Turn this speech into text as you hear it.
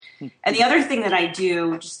And the other thing that I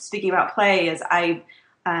do, just speaking about play, is I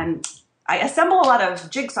assemble a lot of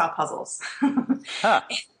jigsaw puzzles. Huh.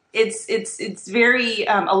 It's very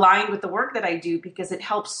aligned with the work that I do because it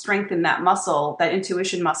helps strengthen that muscle, that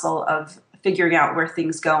intuition muscle of figuring out where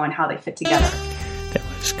things go and how they fit together. That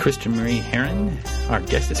was Kristen Marie Herron, our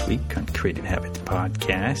guest this week on Creative Habits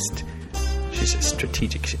Podcast. She's a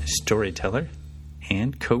strategic storyteller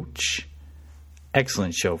and coach.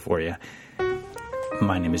 Excellent show for you.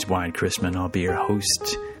 My name is Wyatt Chrisman. I'll be your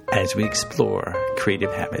host as we explore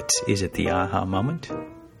creative habits. Is it the aha moment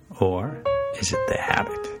or is it the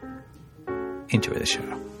habit? Enjoy the show.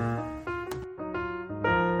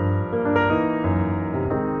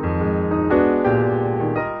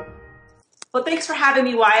 Well, thanks for having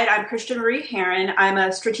me, Wyatt. I'm Kristen Marie Herron. I'm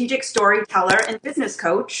a strategic storyteller and business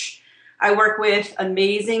coach. I work with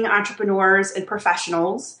amazing entrepreneurs and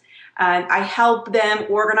professionals. I help them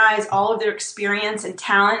organize all of their experience and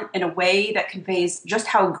talent in a way that conveys just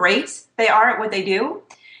how great they are at what they do.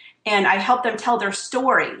 And I help them tell their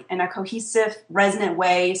story in a cohesive, resonant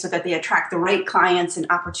way so that they attract the right clients and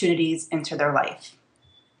opportunities into their life.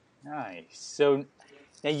 Nice. So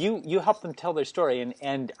now you help them tell their story.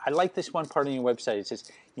 And I like this one part on your website. It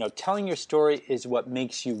says, telling your story is what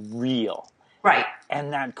makes you real. Right.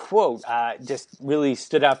 And that quote just really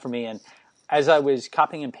stood out for me. And as I was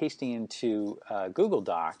copying and pasting into Google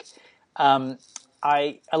Doc,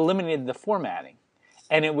 I eliminated the formatting.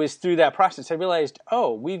 And it was through that process I realized,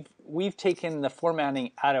 we've taken the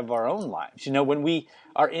formatting out of our own lives. When we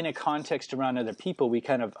are in a context around other people, we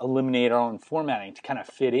kind of eliminate our own formatting to kind of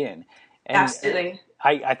fit in. And absolutely.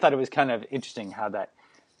 I thought it was kind of interesting how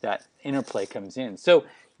that interplay comes in. So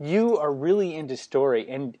you are really into story.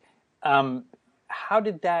 And how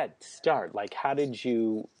did that start? Like, how did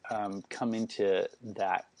you come into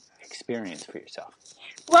that experience for yourself?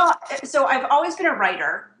 Well, so I've always been a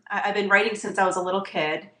writer. I've been writing since I was a little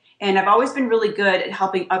kid, and I've always been really good at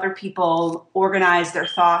helping other people organize their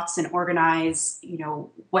thoughts and organize,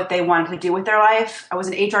 what they wanted to do with their life. I was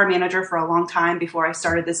an HR manager for a long time before I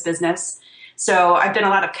started this business. So I've done a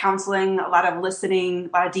lot of counseling, a lot of listening,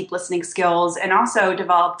 a lot of deep listening skills, and also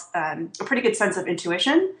developed a pretty good sense of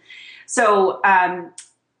intuition. So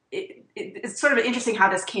it's sort of interesting how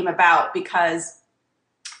this came about because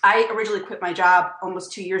I originally quit my job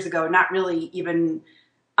almost 2 years ago, not really even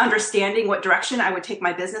understanding what direction I would take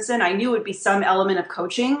my business in. I knew it would be some element of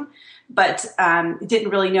coaching, but didn't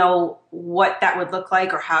really know what that would look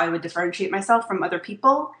like or how I would differentiate myself from other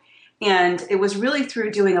people. And it was really through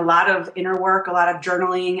doing a lot of inner work, a lot of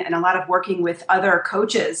journaling, and a lot of working with other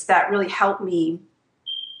coaches that really helped me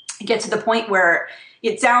get to the point where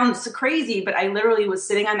it sounds crazy, but I literally was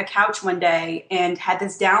sitting on the couch one day and had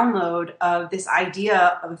this download of this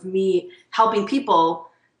idea of me helping people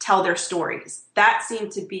tell their stories. That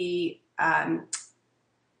seemed to be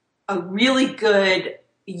a really good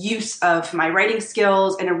use of my writing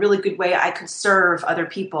skills and a really good way I could serve other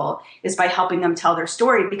people is by helping them tell their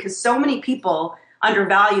story, because so many people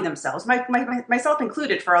undervalue themselves, myself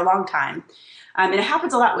included, for a long time. And it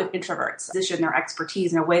happens a lot with introverts, position their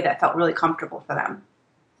expertise in a way that felt really comfortable for them.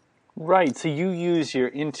 Right. So you use your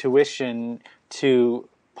intuition to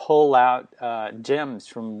pull out gems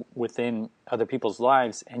from within other people's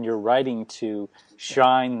lives, and you're writing to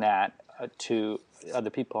shine that to other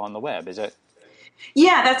people on the web. Is it?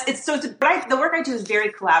 Yeah, the work I do is very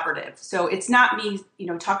collaborative. So it's not me,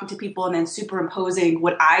 talking to people and then superimposing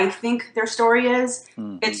what I think their story is.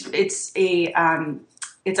 Mm-hmm.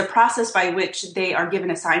 It's a process by which they are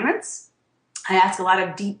given assignments. I ask a lot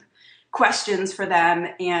of deep questions for them,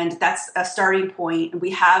 and that's a starting point. And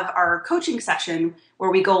we have our coaching session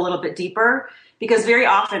where we go a little bit deeper, because very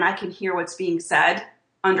often I can hear what's being said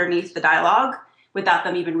underneath the dialogue without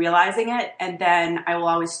them even realizing it. And then I will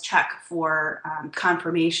always check for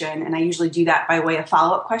confirmation, and I usually do that by way of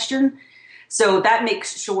follow-up question. So that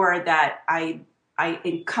makes sure that I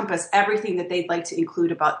encompass everything that they'd like to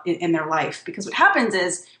include in their life. Because what happens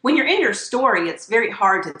is when you're in your story, it's very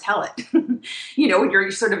hard to tell it.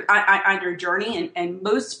 You're sort of on your journey, and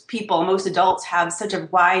most adults have such a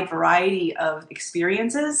wide variety of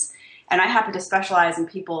experiences. And I happen to specialize in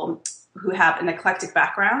people who have an eclectic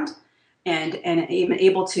background and even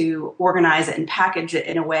able to organize it and package it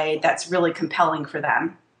in a way that's really compelling for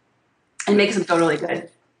them and makes them feel really good.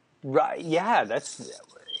 Right. Yeah,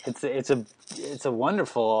 it's a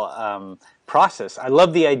wonderful process. I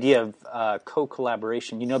love the idea of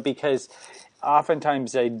co-collaboration, because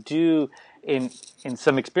oftentimes I do in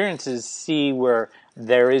some experiences see where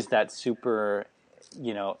there is that super,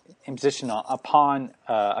 imposition upon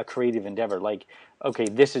a creative endeavor. Like okay,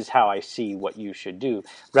 this is how I see what you should do,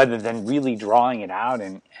 rather than really drawing it out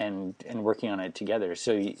and working on it together.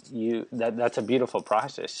 So that's a beautiful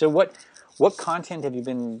process. So what content have you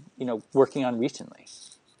been, working on recently?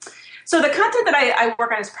 So the content that I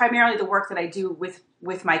work on is primarily the work that I do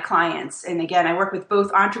with my clients. And again, I work with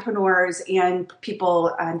both entrepreneurs and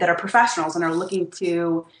people that are professionals and are looking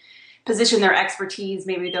to position their expertise.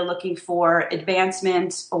 Maybe they're looking for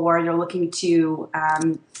advancement, or they're looking to,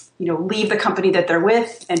 leave the company that they're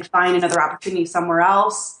with and find another opportunity somewhere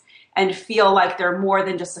else and feel like they're more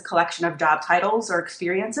than just a collection of job titles or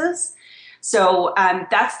experiences. So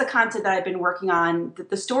that's the content that I've been working on.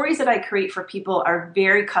 The stories that I create for people are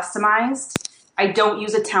very customized. I don't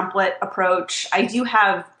use a template approach. I do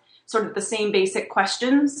have sort of the same basic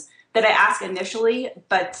questions that I ask initially,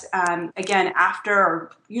 but again, after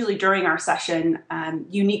or usually during our session,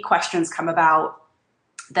 unique questions come about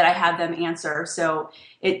that I have them answer. So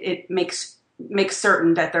it makes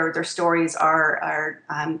certain that their stories are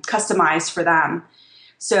customized for them.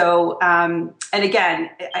 So, and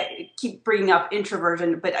again, I keep bringing up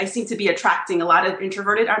introversion, but I seem to be attracting a lot of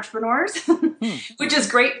introverted entrepreneurs, which is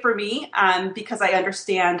great for me because I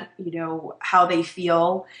understand, how they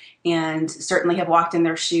feel, and certainly have walked in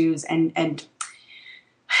their shoes. And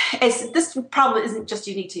this probably isn't just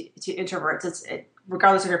unique to introverts.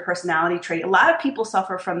 Regardless of your personality trait, a lot of people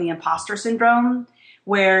suffer from the imposter syndrome,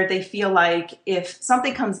 where they feel like if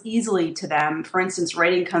something comes easily to them, for instance,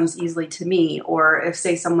 writing comes easily to me, or if,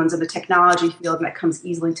 say, someone's in the technology field and that comes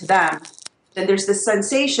easily to them, then there's this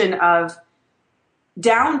sensation of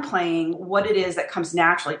downplaying what it is that comes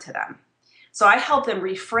naturally to them. So I help them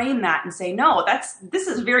reframe that and say, no, this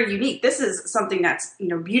is very unique. This is something that's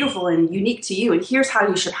beautiful and unique to you, and here's how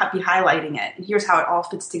you should be highlighting it, and here's how it all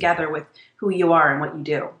fits together with who you are and what you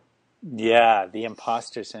do. Yeah, the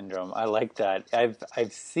imposter syndrome. I like that.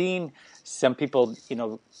 I've seen some people,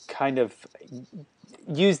 kind of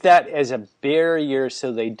use that as a barrier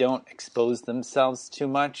so they don't expose themselves too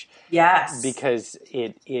much. Yes. Because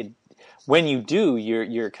it when you do,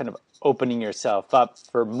 you're kind of opening yourself up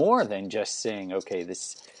for more than just saying, okay,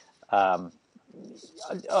 this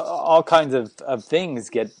all kinds of things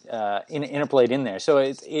get interplayed in there. So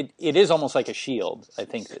it is almost like a shield, I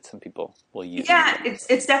think, that some people will use. Yeah,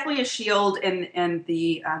 it's definitely a shield, and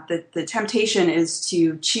the temptation is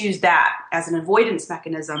to choose that as an avoidance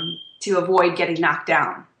mechanism to avoid getting knocked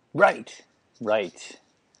down. Right.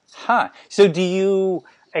 Huh. So do you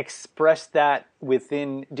express that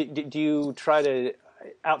within, do you try to,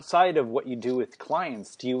 outside of what you do with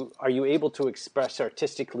clients, are you able to express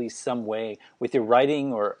artistically some way with your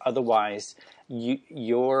writing or otherwise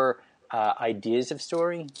your ideas of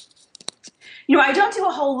story? I don't do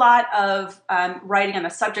a whole lot of writing on the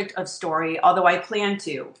subject of story, although I plan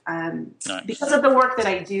to. Nice. Because of the work that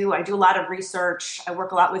I do a lot of research. I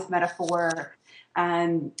work a lot with metaphor.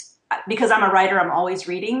 Because I'm a writer, I'm always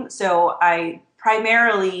reading. So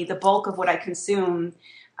primarily the bulk of what I consume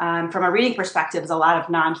from a reading perspective is a lot of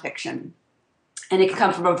nonfiction. And it can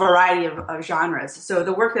come from a variety of genres. So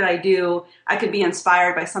the work that I do, I could be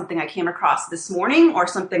inspired by something I came across this morning or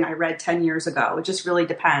something I read 10 years ago. It just really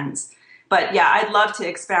depends. But yeah, I'd love to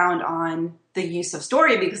expound on the use of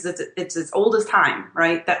story because it's as old as time,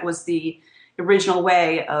 right? That was the original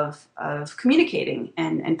way of communicating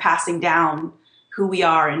and passing down who we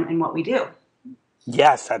are and what we do.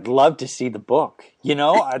 Yes, I'd love to see the book.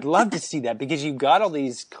 I'd love to see that because you've got all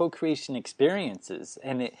these co-creation experiences,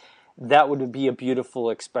 and that would be a beautiful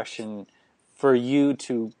expression for you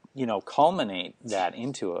to, culminate that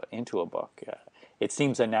into a book. It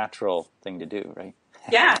seems a natural thing to do, right?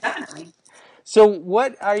 Yeah, definitely. So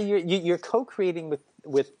what are you're co-creating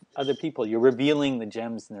with other people. You're revealing the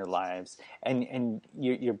gems in their lives, and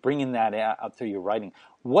you're bringing that out through your writing.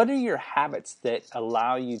 What are your habits that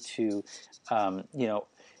allow you to,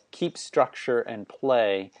 keep structure and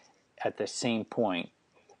play at the same point?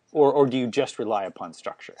 Or do you just rely upon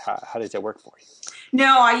structure? How does that work for you?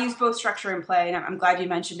 No, I use both structure and play, and I'm glad you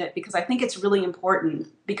mentioned it because I think it's really important.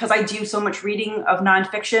 Because I do so much reading of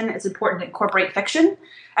nonfiction, it's important to incorporate fiction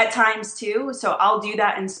at times too. So I'll do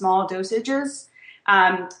that in small dosages.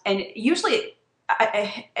 And usually,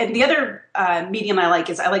 and the other medium I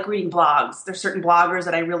like reading blogs. There's certain bloggers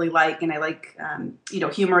that I really like, and I like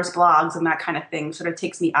humorous blogs and that kind of thing. Sort of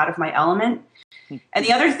takes me out of my element. And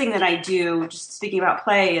the other thing that I do, just speaking about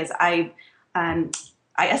play, is I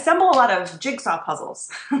assemble a lot of jigsaw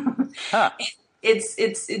puzzles. Huh.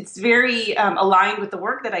 It's very aligned with the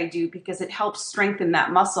work that I do because it helps strengthen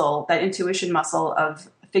that muscle, that intuition muscle of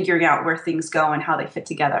figuring out where things go and how they fit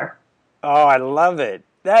together. Oh, I love it.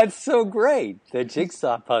 That's so great. The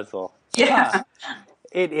jigsaw puzzle. Yeah. Huh.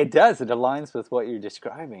 It does. It aligns with what you're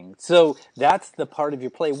describing. So that's the part of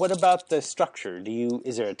your play. What about the structure?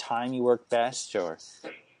 Is there a time you work best, or?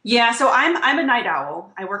 Yeah, so I'm a night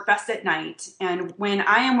owl. I work best at night, and when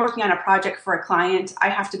I am working on a project for a client, I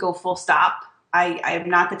have to go full stop. I am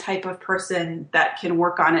not the type of person that can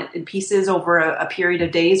work on it in pieces over a period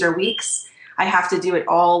of days or weeks. I have to do it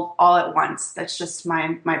all at once. That's just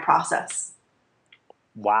my process.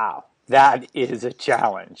 Wow. That is a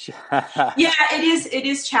challenge. Yeah, it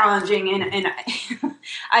is challenging, and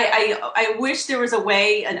I wish there was a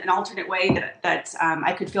way, an alternate way that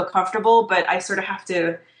I could feel comfortable, but I sort of have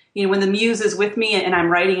to, when the muse is with me and I'm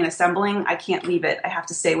writing and assembling, I can't leave it. I have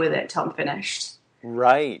to stay with it until I'm finished.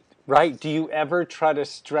 Right. Right. Do you ever try to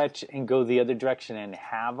stretch and go the other direction and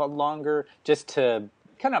have a longer, just to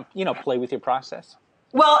kind of, play with your process?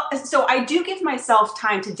 Well, so I do give myself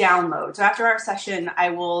time to download. So after our session, I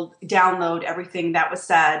will download everything that was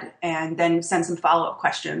said and then send some follow-up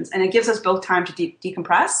questions. And it gives us both time to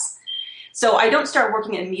decompress. So I don't start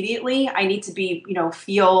working immediately. I need to be,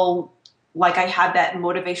 feel like I have that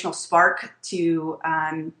motivational spark to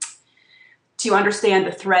understand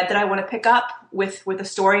the thread that I want to pick up with a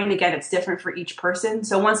story. And again, it's different for each person.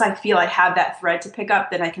 So once I feel I have that thread to pick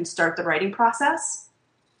up, then I can start the writing process.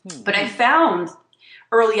 But I found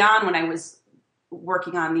early on when I was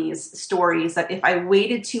working on these stories that if I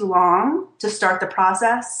waited too long to start the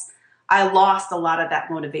process, I lost a lot of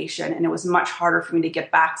that motivation, and it was much harder for me to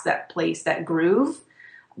get back to that place, that groove,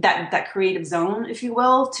 that creative zone, if you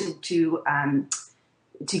will, to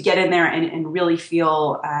get in there and really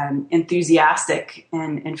feel enthusiastic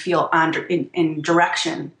and feel in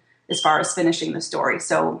direction as far as finishing the story.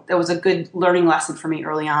 So that was a good learning lesson for me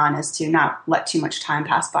early on, is to not let too much time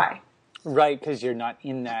pass by. Right, because you're not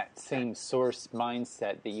in that same source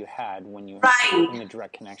mindset that you had when you were in the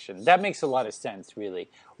direct connection. That makes a lot of sense, really.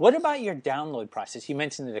 What about your download process? You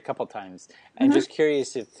mentioned it a couple times. I'm just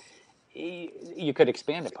curious if you could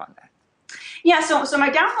expand upon that. Yeah, so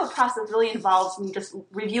my download process really involves me just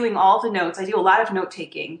reviewing all the notes. I do a lot of note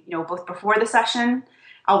taking, both before the session.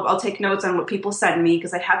 I'll take notes on what people send me,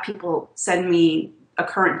 because I have people send me a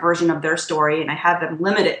current version of their story, and I have them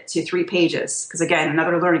limit it to 3 pages. Because again,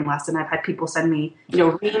 another learning lesson, I've had people send me,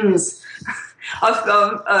 reams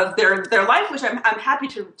of their life, which I'm happy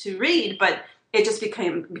to read, but it just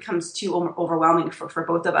becomes too overwhelming for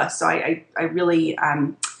both of us. So I really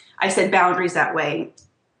I set boundaries that way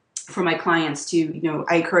for my clients to,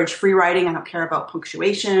 I encourage free writing. I don't care about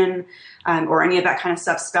punctuation or any of that kind of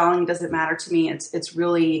stuff. Spelling doesn't matter to me. It's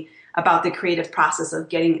really about the creative process of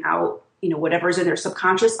getting out, whatever's in their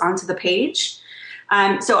subconscious onto the page.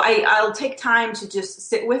 So I'll take time to just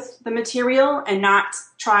sit with the material and not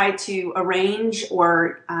try to arrange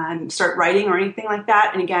or start writing or anything like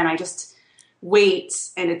that. And again, I just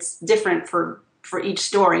wait, and it's different for each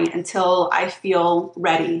story until I feel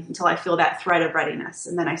ready, until I feel that thread of readiness,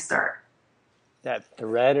 and then I start. That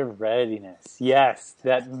thread of readiness. Yes,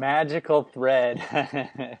 that magical thread.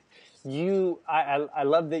 I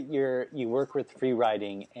love that you work with free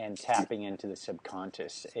writing and tapping into the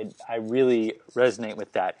subconscious. I really resonate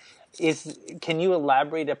with that. Can you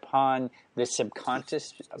elaborate upon the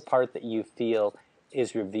subconscious part that you feel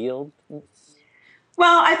is revealed?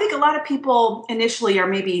 Well, I think a lot of people initially are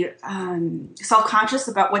maybe self-conscious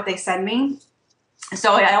about what they send me.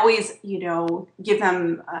 So I always, give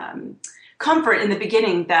them comfort in the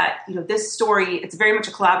beginning that, this story, it's very much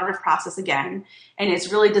a collaborative process again, and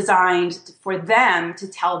it's really designed for them to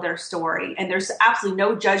tell their story. And there's absolutely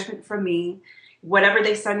no judgment from me. Whatever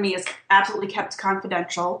they send me is absolutely kept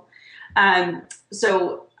confidential.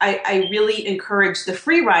 So I really encourage the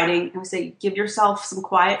free writing. I say, give yourself some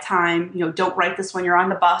quiet time. Don't write this when you're on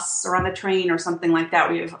the bus or on the train or something like that,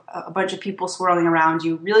 where you have a bunch of people swirling around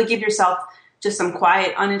you. Really give yourself just some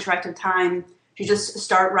quiet, uninterrupted time to just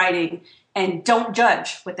start writing, and don't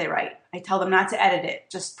judge what they write. I tell them not to edit it.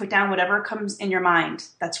 Just put down whatever comes in your mind.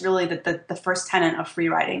 That's really the first tenet of free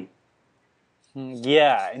writing.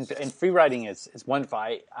 Yeah, and free writing is wonderful.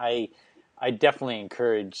 I definitely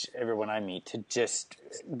encourage everyone I meet to just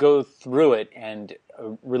go through it and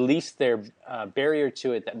release their barrier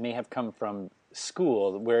to it that may have come from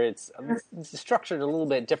school, where it's structured a little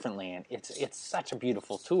bit differently, and it's such a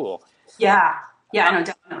beautiful tool. Yeah, no,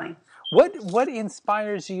 definitely. What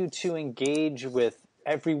inspires you to engage with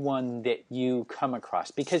everyone that you come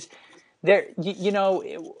across? Because I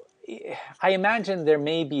imagine there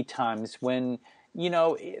may be times when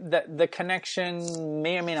the connection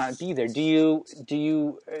may or may not be there. Do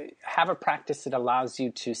you have a practice that allows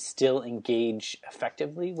you to still engage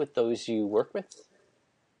effectively with those you work with?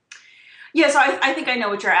 Yeah, so I think I know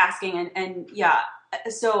what you're asking, and yeah,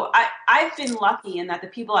 I've been lucky in that the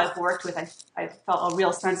people I've worked with, I felt a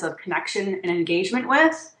real sense of connection and engagement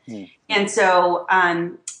with. And so,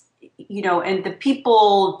 and the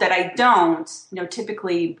people that I don't,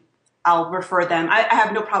 typically I'll refer them. I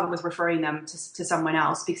have no problem with referring them to someone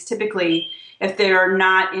else, because typically if they're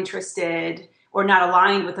not interested or not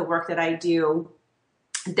aligned with the work that I do,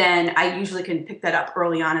 then I usually can pick that up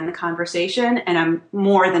early on in the conversation, and I'm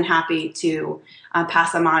more than happy to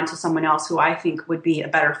pass them on to someone else who I think would be a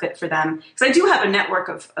better fit for them. Because I do have a network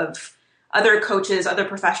of other coaches, other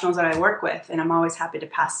professionals that I work with, and I'm always happy to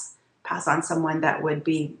pass on someone that would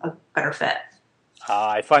be a better fit.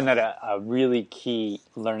 I find that a really key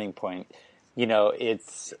learning point. It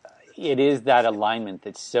is that alignment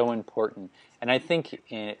that's so important. And I think,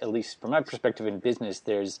 at least from my perspective in business,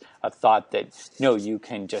 there's a thought that, no, you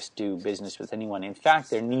can just do business with anyone. In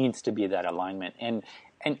fact, there needs to be that alignment. And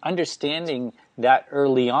understanding that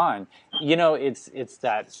early on, it's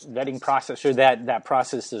that vetting process, or that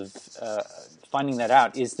process of finding that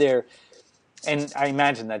out. Is there, and I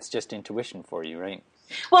imagine that's just intuition for you, right?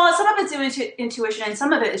 Well, some of it's intuition, and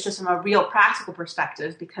some of it is just from a real practical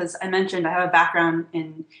perspective, because I mentioned I have a background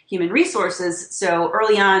in human resources. So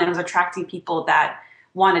early on, I was attracting people that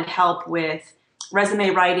wanted help with resume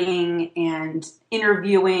writing and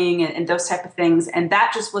interviewing and those type of things. And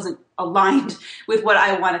that just wasn't aligned with what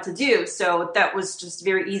I wanted to do. So that was just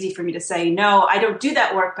very easy for me to say, no, I don't do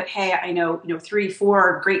that work, but hey, I know,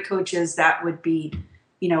 3-4 great coaches that would be,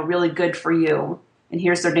 really good for you. And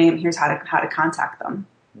here's their name. Here's how to contact them.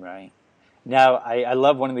 Right. Now, I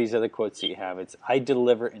love one of these other quotes that you have. It's, I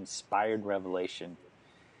deliver inspired revelation.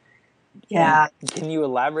 Yeah. Can you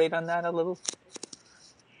elaborate on that a little?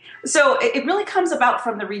 So it really comes about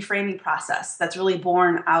from the reframing process that's really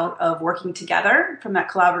born out of working together, from that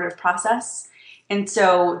collaborative process. And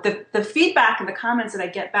so the feedback and the comments that I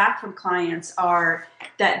get back from clients are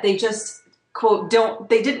that they just, quote,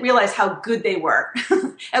 they didn't realize how good they were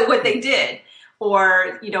at what they did.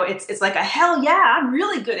 Or, it's like a hell yeah, I'm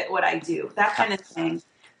really good at what I do, that kind of thing.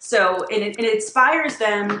 So it inspires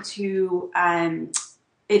them to,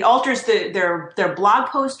 it alters their blog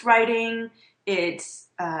post writing. It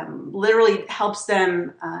literally helps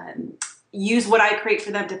them use what I create for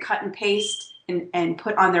them to cut and paste and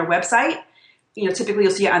put on their website. Typically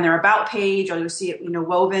you'll see it on their about page, or you'll see it,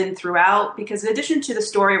 woven throughout. Because in addition to the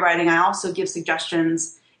story writing, I also give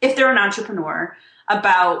suggestions, if they're an entrepreneur,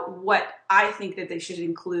 about what I think that they should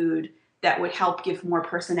include that would help give more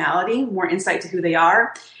personality, more insight to who they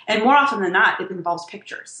are. And more often than not, it involves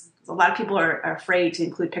pictures. A lot of people are afraid to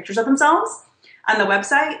include pictures of themselves on the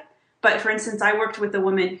website. But for instance, I worked with a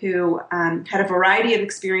woman who had a variety of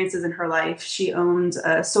experiences in her life. She owned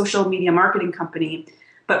a social media marketing company.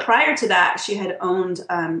 But prior to that, she had owned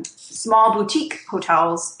small boutique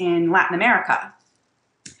hotels in Latin America.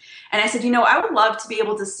 And I said, I would love to be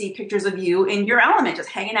able to see pictures of you in your element, just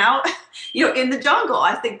hanging out, in the jungle.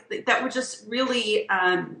 I think that would just really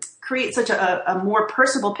create such a more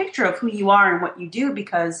personable picture of who you are and what you do,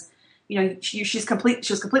 because, she was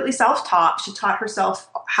completely self-taught. She taught herself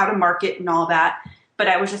how to market and all that. But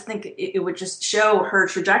I was just thinking it would just show her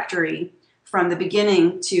trajectory from the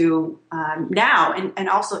beginning to now, and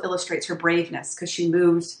also illustrates her braveness, because she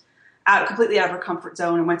moved completely out of her comfort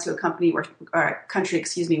zone and went to a country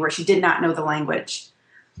where she did not know the language.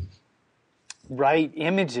 Right,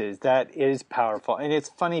 images, that is powerful. And it's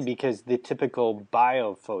funny because the typical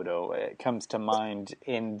bio photo comes to mind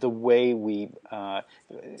in the way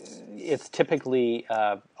it's typically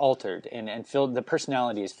altered and the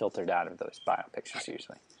personality is filtered out of those bio pictures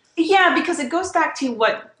usually. Yeah, because it goes back to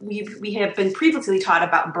what we have been previously taught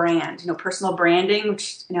about brand, personal branding,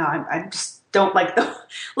 which, I just don't like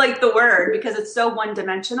the word, because it's so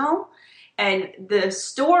one-dimensional. And the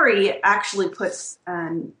story actually puts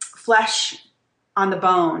flesh on the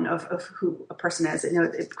bone of who a person is.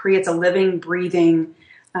 It creates a living, breathing,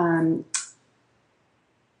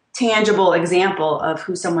 tangible example of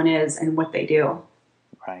who someone is and what they do.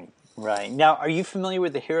 Right. Now, are you familiar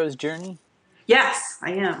with the hero's journey? Yes,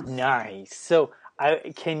 I am. Nice. So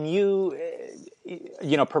can you,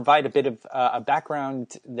 provide a bit of a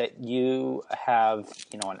background that you have,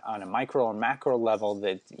 on a micro or macro level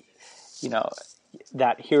that,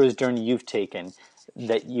 that hero's journey you've taken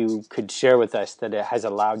that you could share with us that it has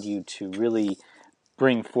allowed you to really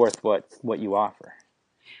bring forth what you offer?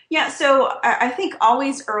 Yeah, so I think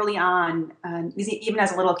always early on, even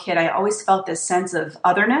as a little kid, I always felt this sense of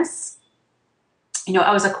otherness.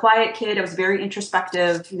 I was a quiet kid. I was very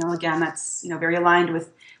introspective. Again, that's, very aligned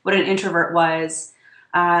with what an introvert was.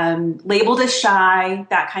 Labeled as shy,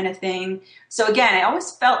 that kind of thing. So again, I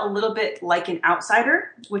always felt a little bit like an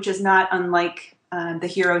outsider, which is not unlike the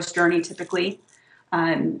hero's journey typically.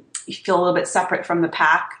 You feel a little bit separate from the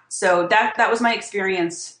pack. So that was my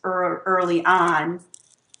experience early on.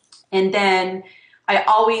 And then I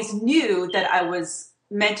always knew that I was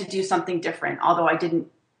meant to do something different, although I didn't,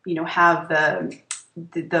 have the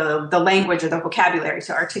language or the vocabulary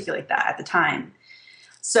to articulate that at the time.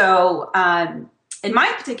 So in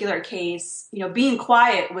my particular case, being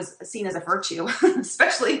quiet was seen as a virtue,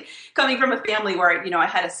 especially coming from a family where, I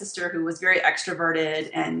had a sister who was very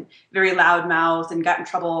extroverted and very loudmouthed and got in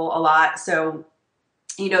trouble a lot. So,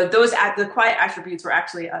 the quiet attributes were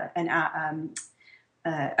actually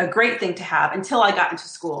a great thing to have until I got into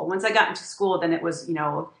school. Once I got into school, then it was,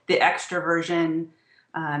 the extroversion,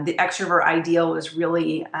 the extrovert ideal was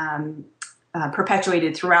really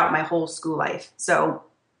perpetuated throughout my whole school life. So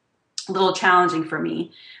a little challenging for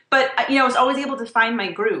me, but I was always able to find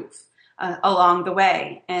my groove along the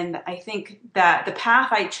way. And I think that the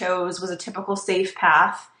path I chose was a typical safe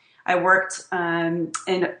path. I worked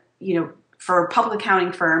for public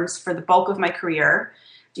accounting firms for the bulk of my career,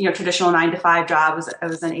 traditional 9-to-5 job. I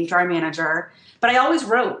was an HR manager, but I always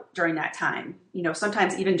wrote during that time,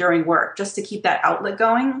 sometimes even during work, just to keep that outlet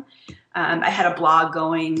going. I had a blog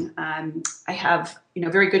going. I have,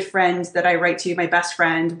 very good friends that I write to. My best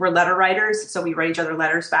friend, we're letter writers, so we write each other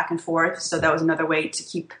letters back and forth. So that was another way to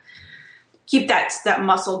keep that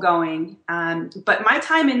muscle going. But my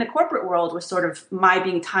time in the corporate world was sort of my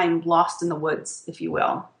being time lost in the woods, if you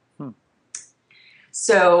will.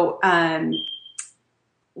 So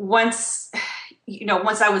once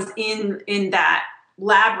I was in that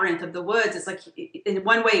labyrinth of the woods, it's like in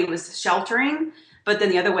one way it was sheltering, but then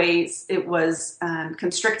the other ways it was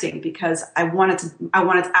constricting because I wanted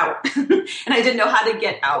out, and I didn't know how to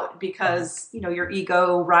get out because your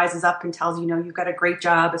ego rises up and tells you've got a great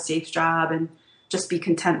job, a safe job, and just be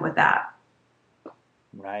content with that.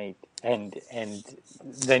 Right, and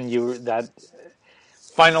then that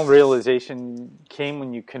final realization came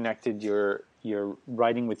when you connected your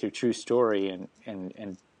writing with your true story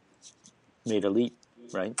and made a leap,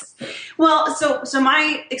 right? Well, so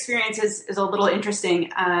my experience is a little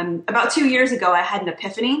interesting. About 2 years ago, I had an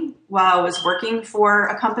epiphany while I was working for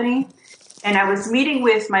a company, and I was meeting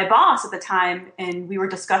with my boss at the time, and we were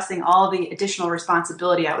discussing all the additional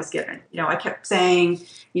responsibility I was given. I kept saying,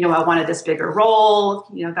 I wanted this bigger role,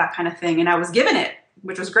 that kind of thing, and I was given it,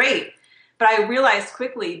 which was great. But I realized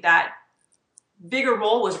quickly that bigger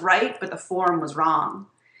role was right, but the form was wrong.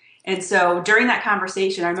 And so during that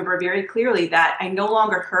conversation, I remember very clearly that I no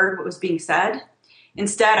longer heard what was being said.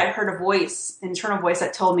 Instead, I heard an internal voice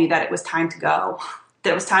that told me that it was time to go, that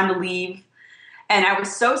it was time to leave. And I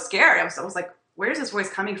was so scared. I was like, where's this voice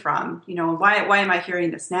coming from? Why am I hearing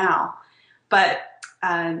this now? But,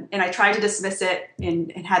 and I tried to dismiss it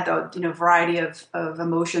and had the, variety of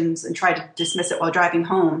emotions and tried to dismiss it while driving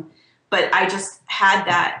home. But I just had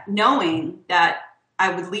that knowing that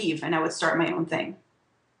I would leave and I would start my own thing.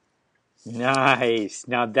 Nice.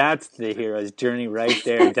 Now that's the hero's journey right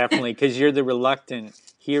there, definitely, because you're the reluctant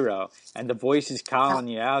hero and the voice is calling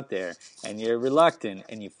you out there and you're reluctant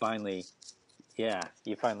and you finally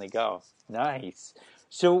go. Nice.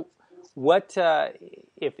 So what,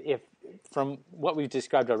 if from what we've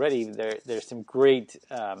described already, there's some great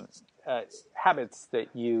habits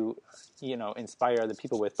that you inspire other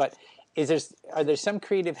people with, but are there some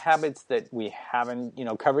creative habits that we haven't,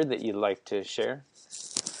 covered that you'd like to share?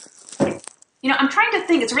 I'm trying to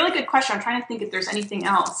think. It's a really good question. I'm trying to think if there's anything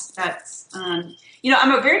else that's, I'm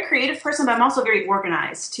a very creative person, but I'm also very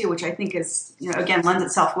organized too, which I think is, again, lends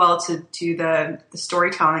itself well to the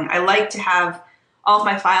storytelling. I like to have all of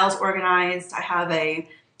my files organized. I have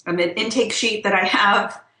an intake sheet that I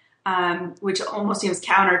have, which almost seems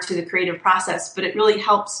counter to the creative process, but it really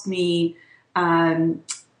helps me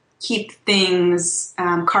keep things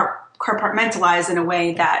compartmentalized in a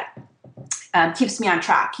way that keeps me on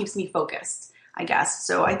track, keeps me focused, I guess.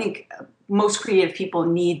 So I think most creative people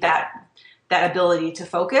need that ability to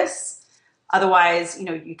focus. Otherwise,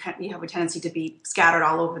 you have a tendency to be scattered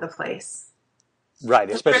all over the place.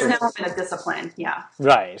 Right, especially there's an element of discipline. Yeah.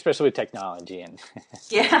 Right, especially with technology and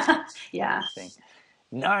yeah.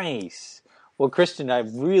 Nice. Well, Kristen, I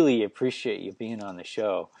really appreciate you being on the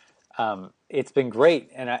show. It's been great,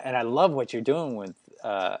 and I love what you're doing with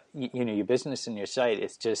your business and your site.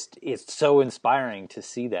 It's so inspiring to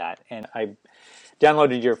see that. And I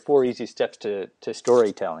downloaded your 4 easy steps to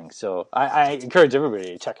storytelling, so I encourage everybody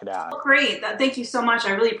to check it out. Great, thank you so much.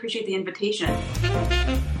 I really appreciate the invitation.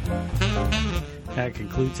 That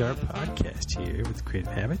concludes our podcast here with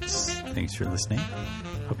Creative Habits. Thanks for listening.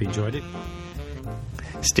 Hope you enjoyed it.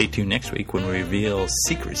 Stay tuned next week when we reveal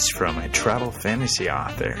secrets from a travel fantasy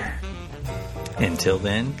author. Until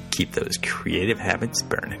then, keep those creative habits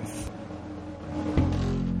burning.